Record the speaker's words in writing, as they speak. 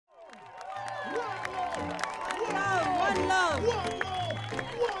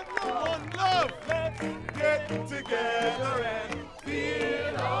One love. Let's get together and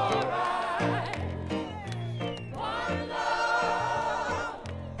feel alright. One love,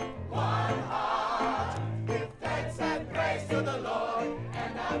 one heart. Give thanks and praise to the Lord,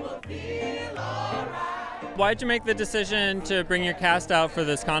 and I will feel alright. Why'd you make the decision to bring your cast out for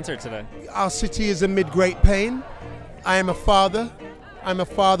this concert today? Our city is amid great pain. I am a father. I'm a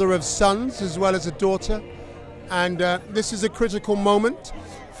father of sons as well as a daughter. And this is a critical moment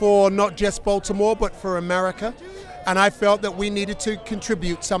for not just Baltimore, but for America. And I felt that we needed to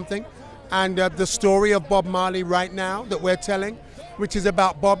contribute something. And the story of Bob Marley right now that we're telling, which is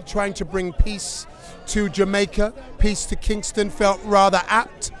about Bob trying to bring peace to Jamaica, peace to Kingston, felt rather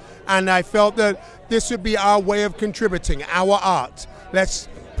apt. And I felt that this would be our way of contributing, our art. Let's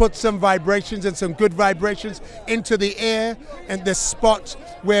put some vibrations and some good vibrations into the air and the spot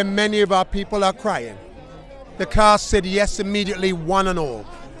where many of our people are crying. The cast said yes immediately, one and all.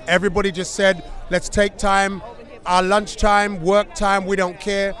 Everybody just said, let's take time, our lunchtime, work time, we don't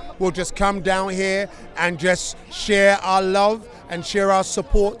care. We'll just come down here and just share our love and share our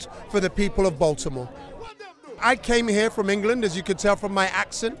support for the people of Baltimore. I came here from England, as you could tell from my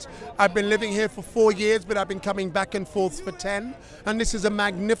accent. I've been living here for 4 years, but I've been coming back and forth for 10. And this is a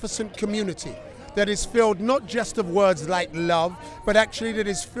magnificent community that is filled not just of words like love, but actually that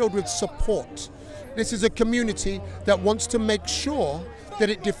is filled with support. This is a community that wants to make sure that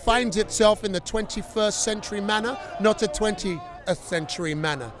it defines itself in the 21st century manner, not a 20th century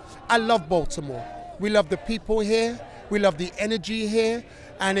manner. I love Baltimore. We love the people here. We love the energy here.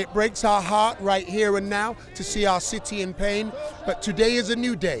 And it breaks our heart right here and now to see our city in pain. But today is a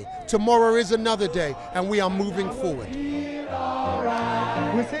new day. Tomorrow is another day. And we are moving forward.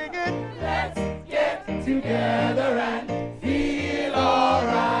 We're singing. Let's get together and feel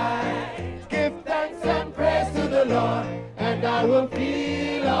alright. Give thanks and praise to the Lord, and I will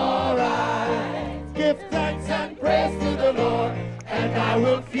feel alright. Give thanks and praise to the Lord, and I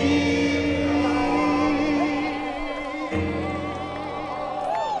will feel